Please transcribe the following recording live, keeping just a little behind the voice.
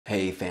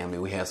Hey family,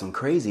 we have some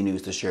crazy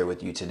news to share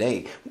with you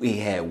today. We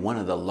had one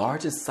of the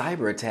largest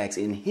cyber attacks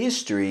in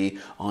history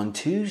on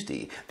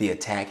Tuesday. The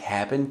attack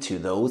happened to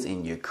those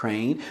in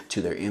Ukraine,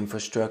 to their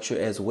infrastructure,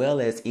 as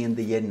well as in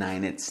the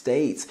United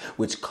States,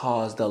 which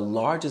caused the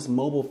largest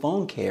mobile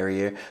phone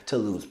carrier to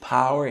lose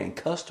power, and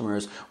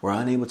customers were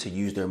unable to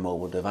use their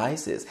mobile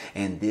devices.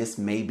 And this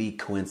may be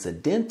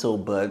coincidental,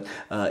 but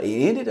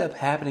it ended up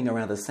happening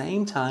around the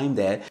same time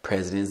that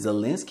President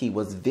Zelensky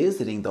was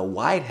visiting the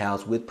White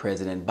House with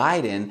President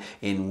Biden,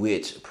 in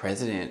which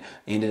President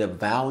ended up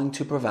vowing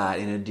to provide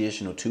an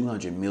additional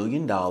 $200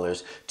 million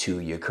to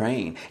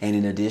Ukraine. And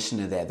in addition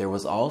to that, there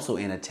was also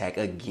an attack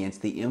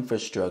against the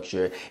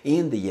infrastructure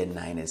in the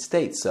United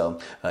States. So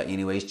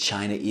anyways,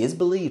 China is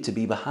believed to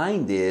be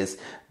behind this,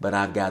 but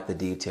I've got the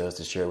details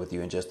to share with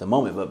you in just a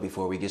moment. But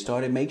before we get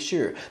started, make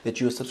sure that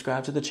you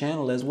subscribe to the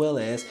channel as well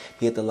as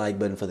hit the like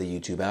button for the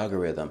YouTube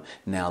algorithm.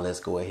 Now let's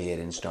go ahead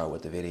and start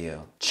with the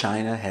video.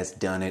 China has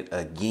done it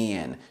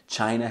again.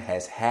 China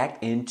has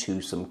hacked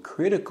into some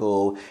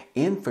critical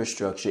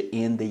infrastructure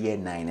in the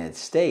United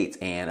States,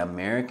 and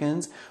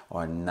Americans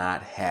are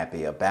not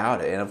happy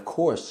about it. And of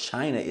course,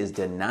 China is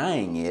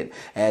denying it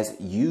as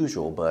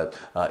usual. But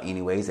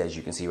anyways, as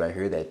you can see right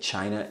here, that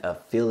China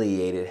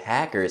affiliated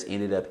hackers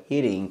ended up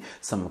hitting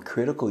some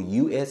critical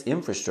U.S.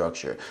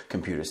 infrastructure,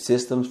 computer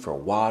systems for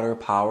water,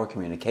 power,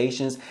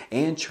 communications,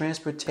 and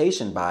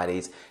transportation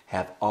bodies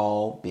have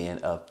all been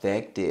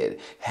affected.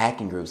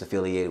 Hacking groups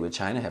affiliated with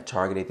China have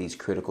targeted these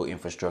critical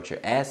infrastructure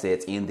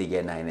assets in the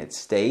United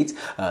States.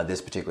 This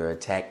particular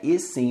attack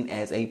is seen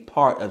as a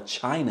part of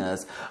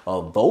China's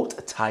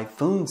Volt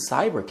Typhoon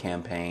cyber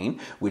campaign,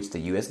 which the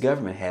U.S.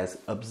 government has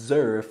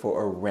observed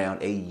for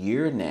around a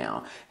year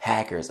now.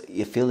 Hackers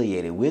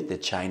affiliated with the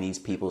Chinese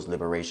People's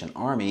Liberation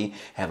Army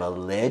have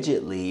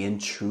allegedly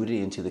intruded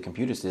into the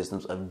computer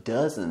systems of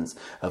dozens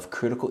of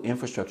critical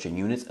infrastructure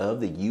units of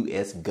the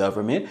U.S.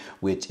 government,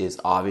 which is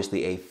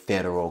obviously a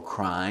federal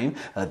crime.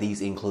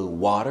 These include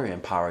water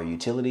and power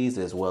utilities,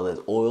 as well as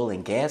oil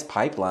and gas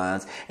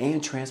pipelines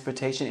and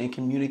transportation and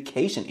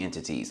communication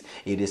entities.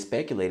 It is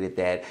speculated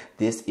that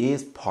this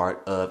is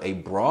part of a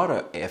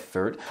broader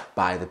effort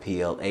by the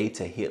PLA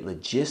to hit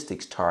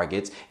logistics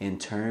targets in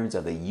terms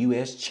of the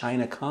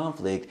U.S.-China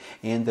conflict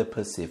in the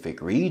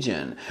Pacific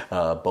region.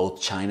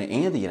 Both China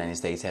and the United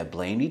States have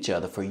blamed each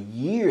other for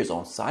years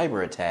on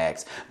cyber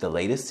attacks. The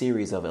latest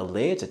series of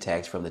alleged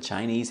attacks from the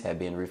Chinese have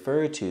been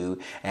referred to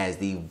as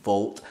the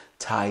Volt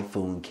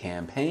Typhoon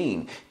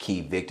campaign.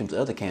 Key victims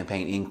of the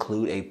campaign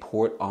include a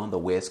port on the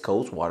West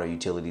Coast water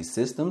utility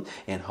system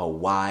in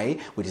Hawaii,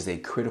 which is a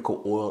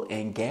critical oil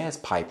and gas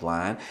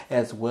pipeline,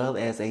 as well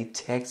as a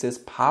Texas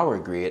power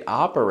grid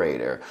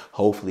operator.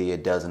 Hopefully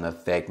it doesn't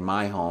affect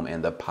my home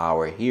and the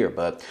power here.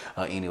 But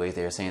anyways,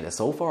 they're saying that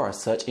so far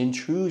such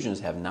intrusions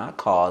have not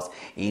caused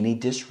any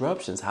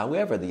disruptions.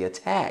 However, the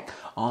attack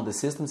on the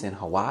systems in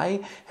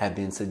Hawaii have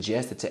been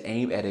suggested to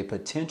aim at a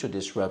potential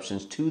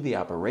disruptions to the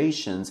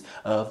operations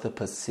of the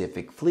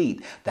Pacific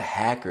Fleet. The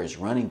hackers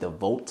running the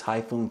Volt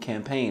Typhoon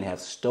campaign have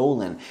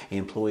stolen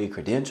employee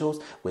credentials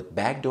with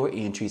backdoor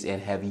entries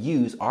and have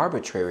used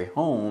arbitrary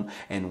home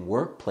and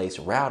workplace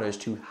routers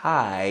to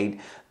hide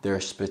their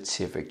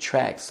specific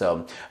tracks.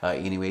 So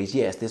anyways,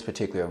 yes, this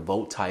particular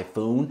Volt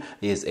Typhoon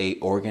is a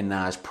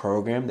organized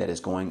program that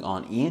is going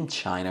on in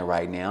China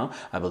right now.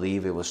 I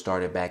believe it was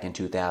started back in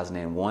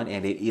 2001,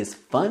 and it is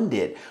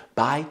funded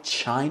by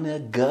China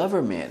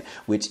government,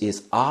 which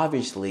is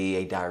obviously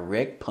a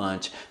direct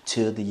punch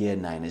to the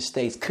United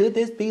States. Could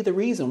this be the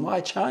reason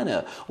why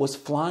China was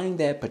flying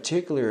that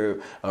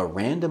particular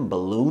random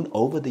balloon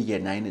over the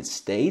United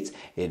States?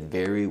 It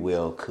very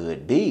well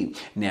could be.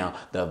 Now,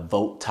 the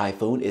Volt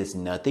Typhoon is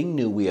nothing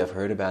new. We have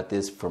heard about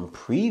this from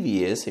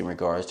previous in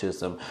regards to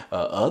some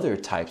other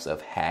types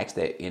of hacks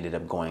that ended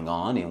up going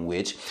on, in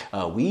which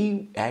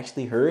we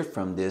actually heard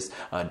from this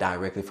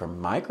directly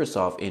from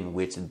Microsoft, in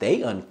which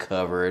they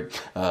uncovered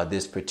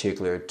this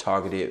particular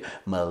targeted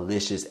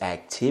malicious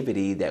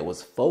activity that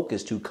was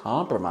focused to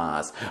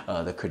compromise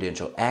the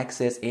credential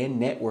access and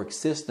network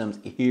systems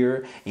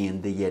here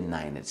in the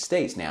United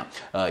States. Now,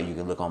 you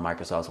can look on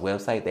Microsoft's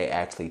website. They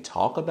actually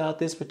talk about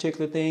this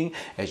particular thing.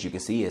 As you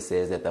can see, it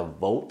says that the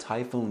Volt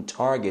Typhoon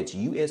targets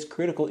U.S.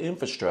 critical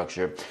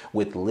infrastructure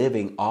with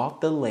living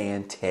off the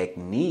land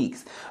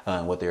techniques.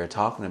 What they're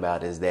talking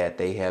about is that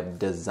they have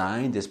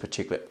designed this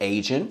particular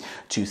agent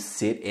to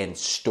sit and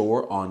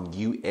store on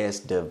U.S.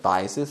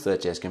 devices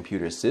such as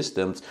computer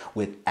systems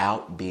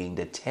without being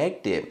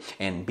detected,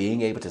 and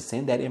being able to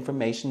send that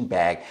information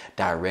back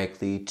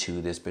directly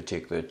to this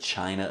particular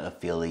China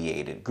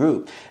affiliated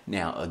group.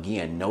 Now,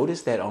 again,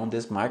 notice that on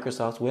this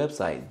Microsoft's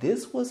website,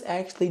 this was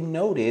actually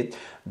noted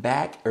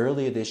back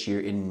earlier this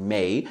year in May.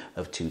 May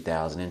of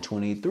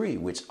 2023,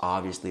 which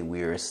obviously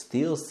we're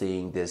still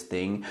seeing this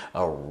thing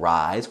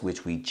arise,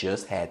 which we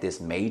just had this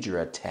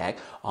major attack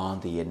on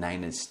the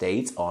United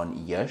States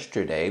on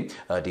yesterday,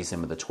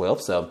 December the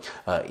 12th. So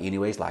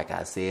anyways, like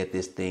I said,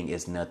 this thing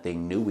is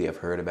nothing new. We have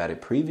heard about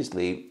it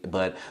previously,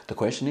 but the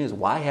question is,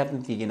 why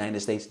haven't the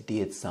United States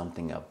did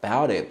something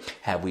about it?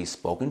 Have we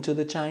spoken to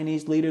the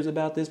Chinese leaders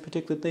about this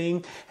particular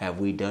thing? Have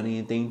we done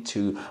anything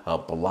to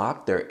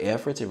block their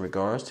efforts in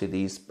regards to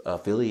these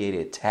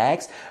affiliated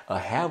attacks?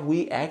 Have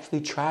we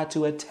actually tried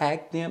to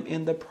attack them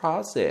in the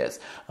process?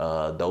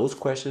 Those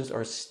questions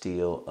are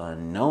still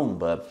unknown,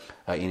 but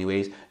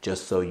anyways,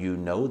 just so you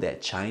know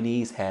that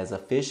Chinese has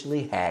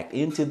officially hacked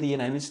into the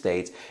United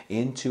States,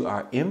 into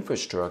our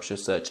infrastructure,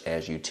 such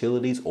as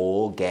utilities,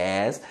 oil,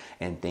 gas,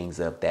 and things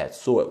of that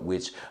sort,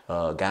 which,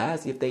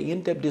 guys, if they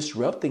end up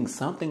disrupting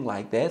something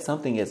like that,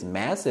 something as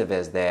massive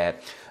as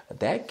that,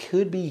 that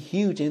could be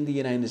huge in the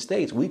United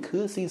States. We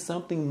could see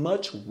something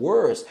much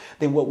worse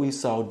than what we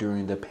saw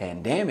during the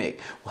pandemic.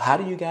 Well, how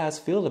do you guys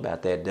feel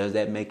about that? Does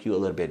that make you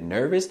a little bit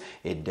nervous?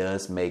 It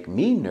does make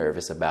me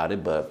nervous about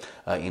it. But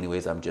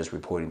anyways, I'm just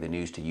reporting the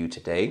news to you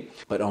today.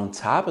 But on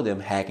top of them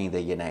hacking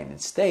the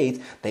United States,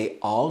 they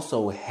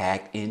also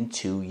hacked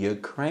into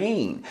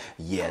Ukraine.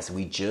 Yes,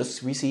 we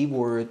just received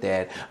word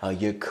that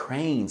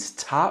Ukraine's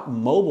top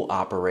mobile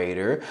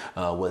operator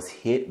was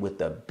hit with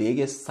the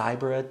biggest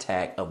cyber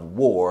attack of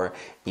war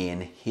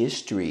in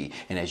history.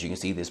 And as you can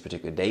see, this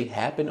particular date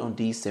happened on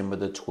December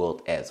the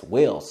 12th as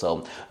well.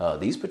 So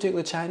these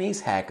particular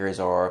Chinese hackers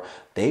are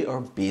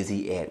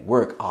busy at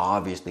work.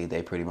 Obviously,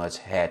 they pretty much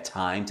had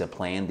time to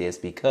plan this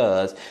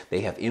because they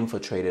have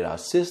infiltrated our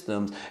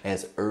systems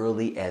as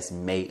early as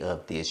May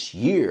of this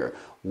year.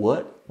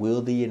 What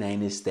will the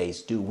United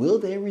States do? Will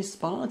they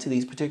respond to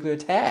these particular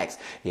attacks?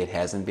 It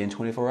hasn't been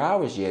 24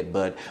 hours yet,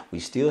 but we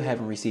still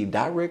haven't received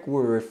direct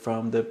word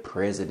from the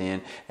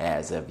president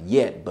as of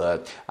yet.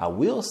 But I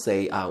will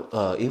say,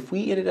 if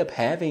we ended up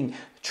having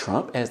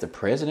Trump as the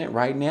president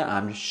right now,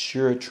 I'm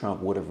sure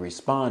Trump would have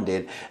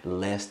responded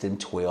less than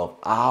 12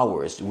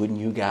 hours. Wouldn't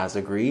you guys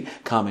agree?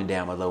 Comment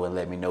down below and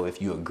let me know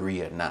if you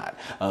agree or not.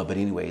 But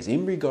anyways,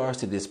 in regards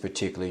to this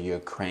particular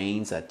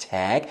Ukraine's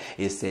attack,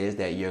 it says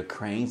that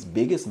Ukraine's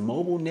biggest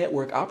mobile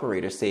network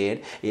operator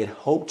said it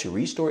hoped to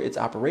restore its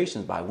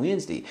operations by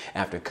Wednesday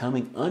after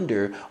coming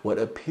under what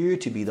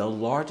appeared to be the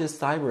largest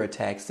cyber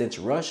attack since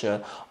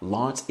Russia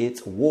launched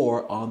its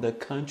war on the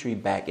country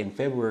back in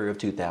February of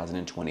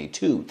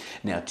 2022.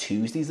 Now,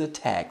 Tuesday's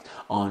attack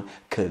on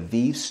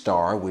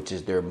Kyivstar, which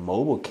is their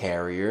mobile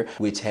carrier,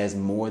 which has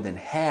more than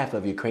half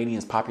of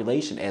Ukrainians'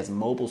 population as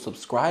mobile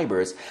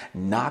subscribers,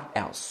 knocked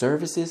out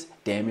services,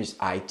 damaged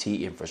IT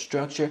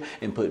infrastructure,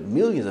 and put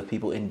millions of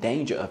people in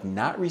danger of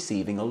not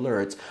receiving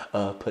alerts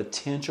of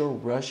potential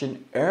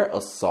Russian air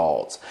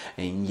assaults.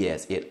 And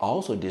yes, it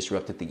also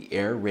disrupted the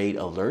air raid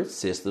alert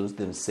systems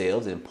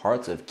themselves in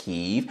parts of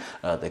Kyiv.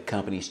 The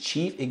company's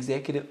chief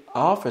executive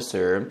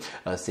officer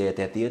said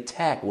that the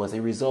attack was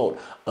a result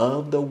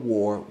of the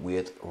war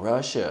with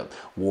Russia.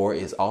 War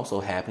is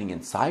also happening in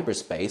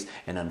cyberspace,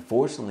 and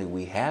unfortunately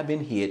we have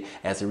been hit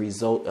as a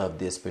result of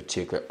this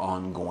particular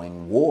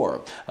ongoing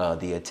war.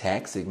 The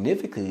attack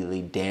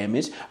significantly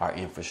damaged our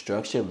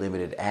infrastructure,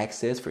 limited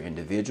access for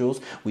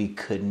individuals. We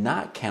could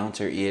not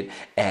counter it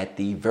at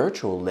the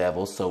virtual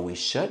level, so we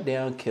shut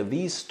down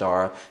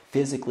Kyivstar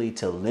physically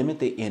to limit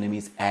the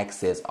enemy's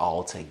access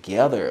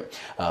altogether.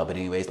 But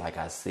anyways, like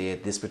I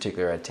said, this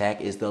particular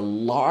attack is the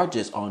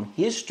largest on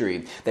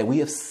history that we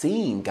have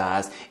seen,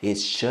 guys. It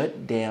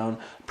shut down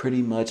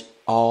pretty much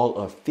all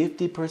of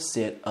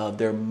 50% of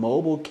their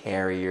mobile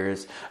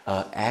carriers'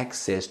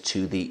 access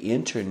to the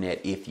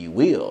internet, if you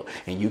will.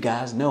 And you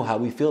guys know how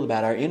we feel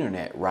about our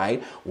internet,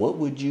 right? What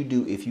would you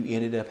do if you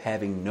ended up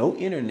having no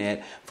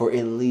internet for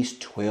at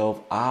least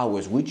 12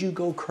 hours? Would you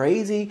go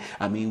crazy?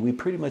 I mean, we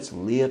pretty much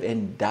live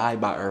and die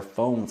by our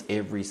phones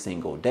every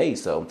single day.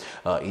 So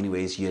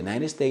anyways,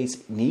 United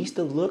States needs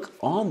to look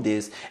on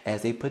this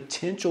as a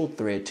potential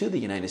threat to the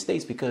United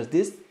States, because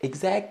this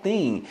exact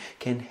thing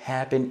can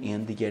happen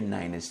in the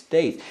United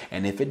States.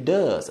 And if it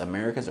does,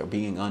 Americans are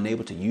being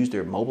unable to use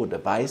their mobile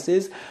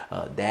devices.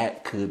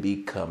 That could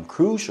become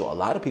crucial. A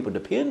lot of people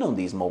depend on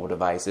these mobile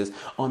devices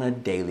on a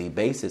daily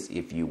basis,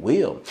 if you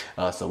will.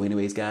 So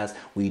anyways, guys,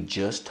 we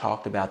just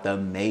talked about the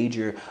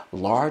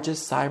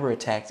largest cyber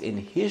attacks in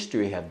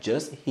history have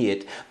just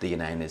hit the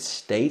United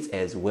States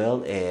as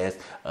well as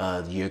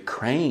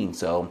Ukraine.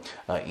 So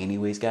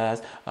anyways,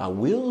 guys, I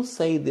will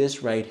say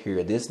this right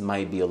here. This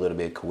might be a little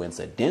bit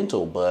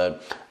coincidental,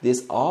 but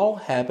this all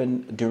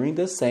happened during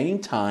the same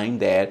time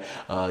that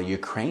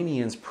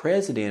Ukrainian's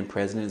President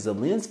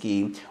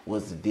Zelensky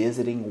was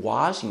visiting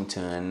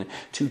Washington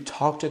to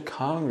talk to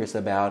Congress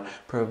about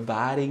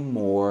providing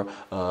more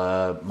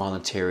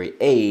monetary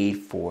aid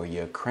for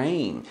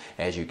Ukraine.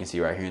 As you can see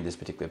right here in this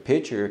particular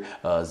picture,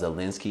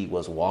 Zelensky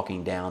was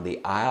walking down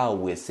the aisle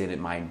with Senate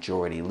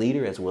Majority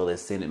Leader as well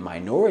as Senate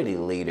Minority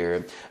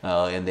Leader,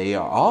 and they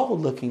are all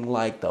looking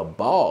like the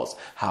boss.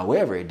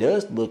 However, it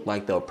does look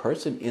like the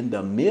person in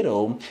the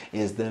middle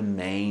is the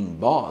main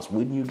boss.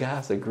 Wouldn't you you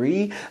guys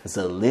agree?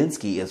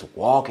 Zelensky is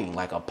walking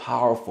like a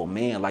powerful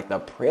man, like the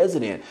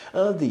president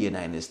of the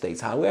United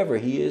States. However,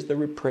 he is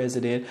the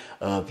president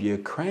of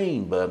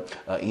Ukraine. But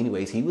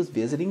anyways, he was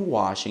visiting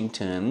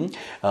Washington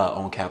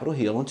on Capitol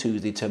Hill on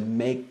Tuesday to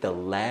make the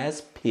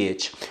last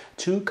pitch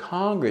to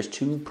Congress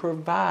to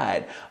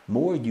provide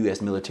more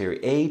U.S.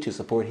 military aid to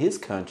support his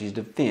country's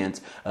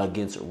defense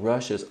against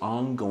Russia's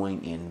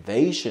ongoing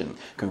invasion.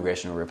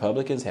 Congressional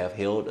Republicans have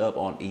held up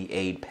on the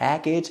aid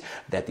package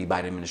that the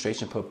Biden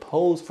administration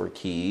proposed for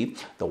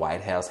Kyiv. The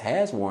White House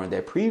has warned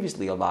that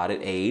previously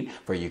allotted aid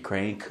for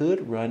Ukraine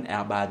could run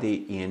out by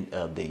the end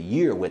of the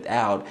year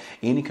without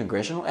any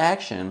congressional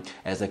action,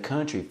 as the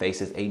country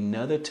faces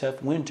another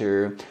tough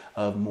winter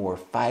of more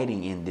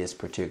fighting in this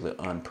particular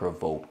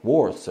unprovoked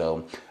war.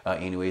 So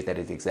anyways, that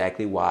is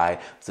exactly why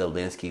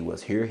Zelensky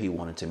was here. He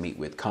wanted to meet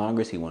with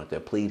Congress. He wanted to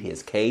plead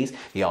his case.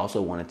 He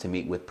also wanted to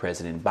meet with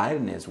President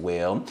Biden as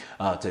well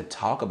to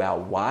talk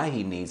about why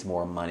he needs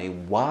more money,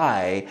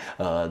 why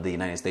the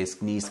United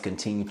States needs to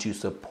continue to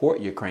support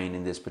Ukraine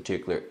in this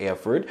particular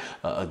effort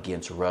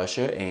against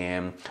Russia.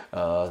 And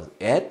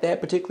at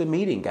that particular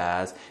meeting,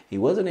 guys, he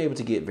wasn't able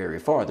to get very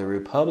far. The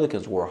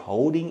Republicans were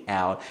holding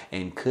out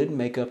and couldn't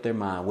make up their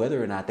mind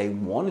whether or not they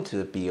wanted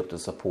to be able to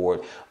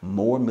support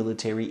more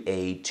military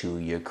aid to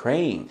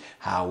Ukraine.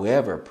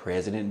 However,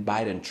 President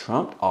Biden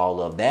trumped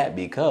all of that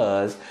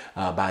because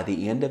by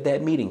the end of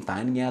that meeting,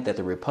 finding out that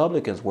the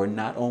Republicans were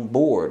not on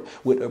board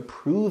with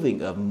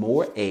approving of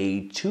more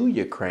aid to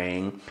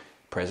Ukraine,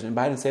 President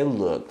Biden said,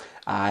 look,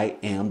 I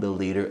am the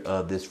leader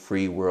of this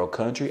free world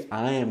country.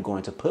 I am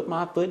going to put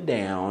my foot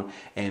down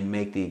and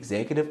make the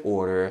executive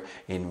order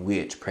in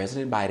which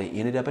President Biden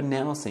ended up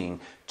announcing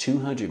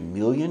 $200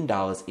 million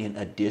in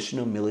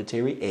additional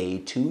military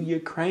aid to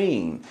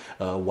Ukraine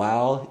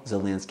while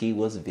Zelensky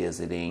was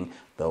visiting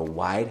the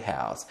White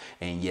House.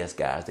 And yes,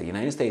 guys, the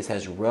United States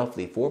has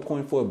roughly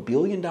 $4.4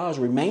 billion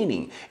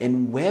remaining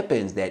in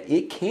weapons that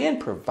it can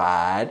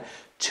provide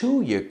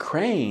to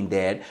Ukraine,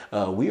 that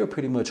we are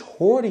pretty much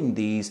hoarding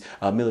these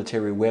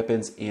military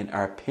weapons in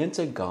our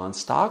Pentagon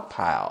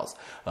stockpiles.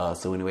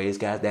 So anyways,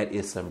 guys, that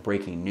is some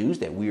breaking news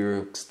that we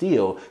are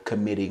still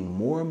committing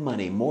more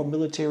money, more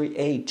military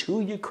aid to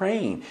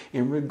Ukraine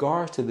in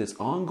regards to this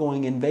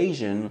ongoing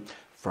invasion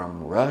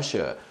from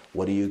Russia.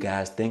 What do you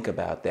guys think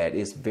about that?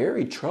 It's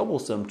very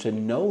troublesome to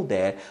know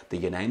that the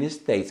United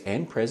States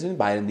and President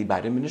Biden, the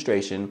Biden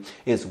administration,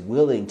 is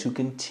willing to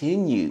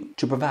continue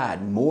to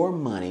provide more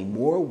money,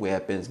 more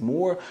weapons,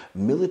 more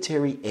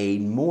military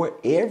aid, more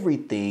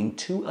everything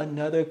to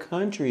another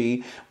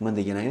country when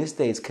the United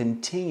States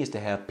continues to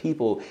have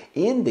people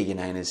in the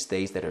United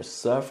States that are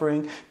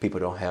suffering. People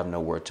don't have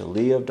nowhere to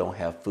live, don't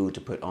have food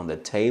to put on the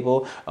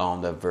table,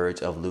 on the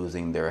verge of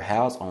losing their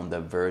house, on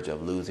the verge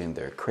of losing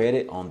their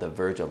credit, on the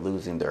verge of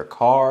losing their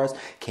cars,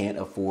 can't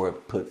afford to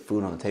put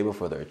food on the table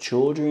for their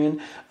children,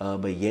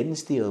 but yet and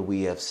still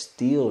we have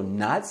still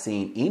not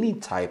seen any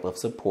type of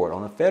support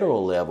on a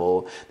federal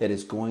level that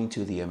is going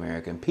to the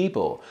American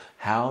people.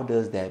 How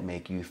does that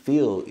make you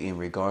feel in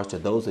regards to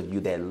those of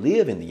you that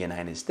live in the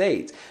United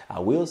States? I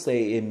will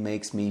say it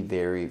makes me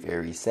very,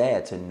 very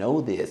sad to know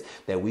this,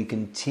 that we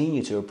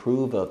continue to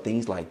approve of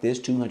things like this,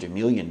 $200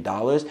 million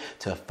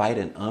to fight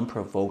an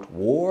unprovoked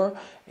war,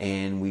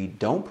 and we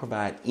don't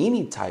provide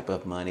any type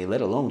of money,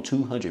 let alone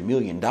 $200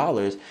 million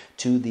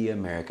to the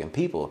American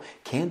people.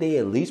 Can they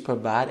at least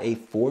provide a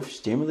fourth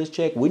stimulus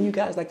check? Wouldn't you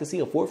guys like to see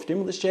a fourth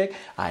stimulus check?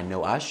 I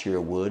know I sure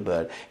would,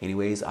 but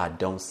anyways, I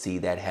don't see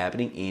that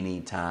happening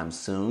anytime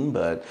soon.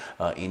 But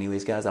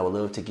anyways, guys, I would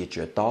love to get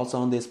your thoughts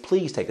on this.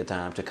 Please take the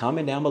time to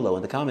comment down below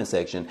in the comment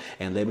section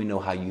and let me know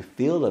how you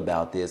feel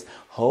about this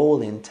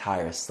whole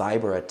entire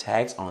cyber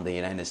attacks on the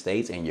United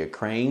States and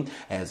Ukraine,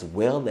 as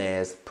well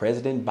as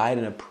President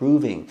Biden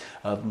approving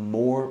of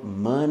more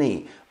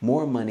money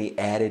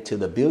added to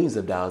the billions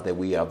of dollars that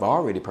we have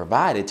already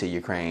provided to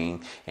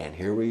Ukraine. And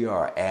here we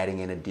are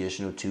adding an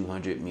additional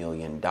 $200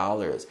 million.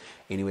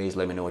 Anyways,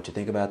 let me know what you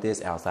think about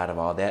this. Outside of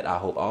all that, I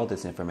hope all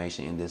this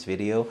information in this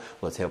video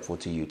was helpful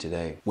to you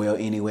today. Well,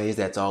 anyways,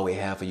 that's all we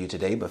have for you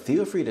today, but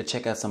feel free to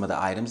check out some of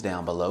the items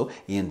down below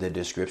in the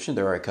description.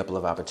 There are a couple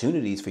of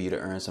opportunities for you to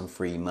earn some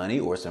free money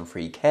or some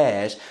free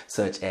cash,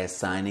 such as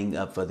signing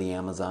up for the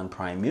Amazon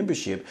Prime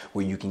membership,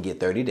 where you can get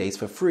 30 days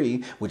for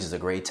free, which is a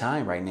great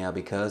time right now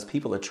because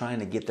people are trying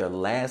to get their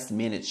last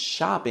minute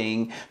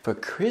shopping for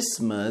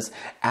Christmas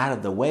out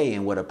of the way.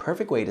 And what a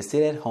perfect way to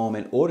sit at home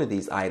and order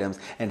these items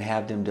and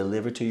have them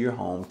delivered to your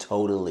home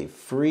totally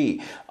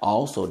free.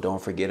 Also,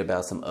 don't forget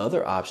about some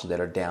other options that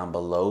are down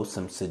below,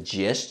 some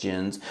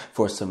suggestions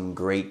for some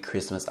great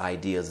Christmas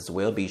ideas as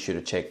well. Be sure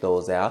to check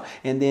those out,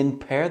 and then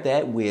pair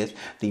that with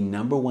the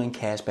 #1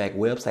 cashback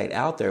website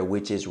out there,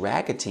 which is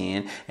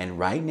Rakuten. And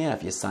right now,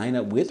 if you sign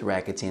up with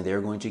Rakuten,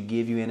 they're going to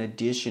give you an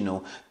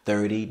additional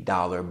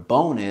 $30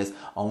 bonus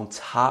on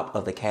top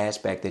of the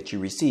cashback that you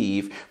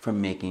receive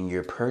from making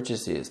your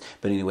purchases.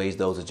 But anyways,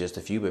 those are just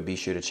a few, but be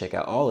sure to check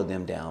out all of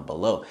them down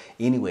below.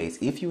 Anyways,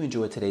 anyways, if you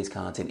enjoyed today's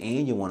content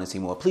and you want to see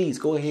more, please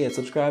go ahead,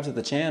 subscribe to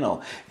the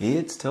channel.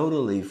 It's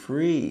totally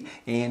free.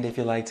 And if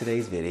you like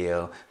today's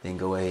video, then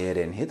go ahead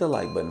and hit the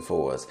like button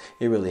for us.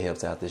 It really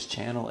helps out this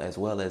channel, as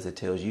well as it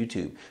tells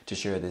YouTube to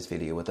share this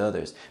video with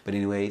others. But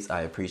anyways,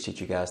 I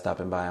appreciate you guys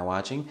stopping by and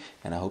watching,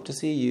 and I hope to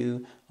see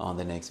you on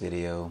the next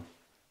video.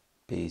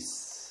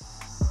 Peace.